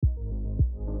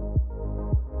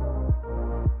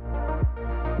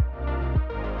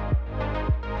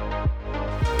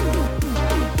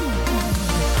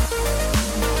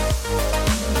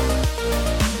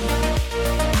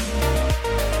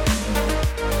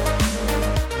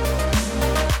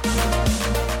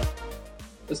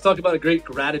Let's talk about a great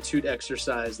gratitude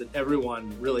exercise that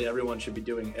everyone should be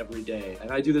doing every day.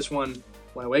 And I do this one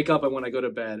when I wake up and when I go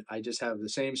to bed. I just have the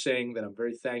same saying that I'm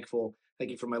very thankful. Thank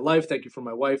you for my life. Thank you for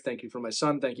my wife. Thank you for my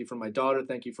son. Thank you for my daughter.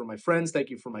 Thank you for my friends. Thank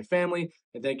you for my family.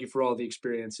 And thank you for all the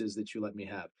experiences that you let me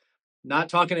have. Not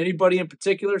talking to anybody in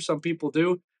particular. Some people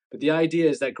do. But the idea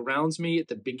is that grounds me at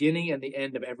the beginning and the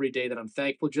end of every day, that I'm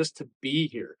thankful just to be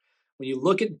here. When you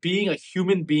look at being a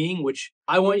human being, which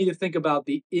I want you to think about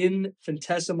the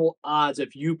infinitesimal odds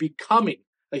of you becoming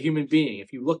a human being.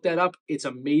 If you look that up, it's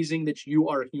amazing that you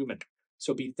are human.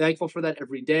 So be thankful for that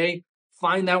every day.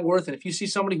 Find that worth. And if you see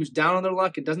somebody who's down on their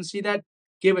luck and doesn't see that,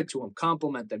 give it to them,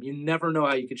 compliment them. You never know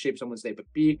how you can shape someone's day, but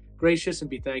be gracious and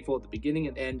be thankful at the beginning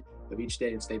and end of each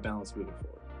day and stay balanced moving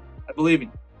forward. I believe in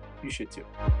you. You should too.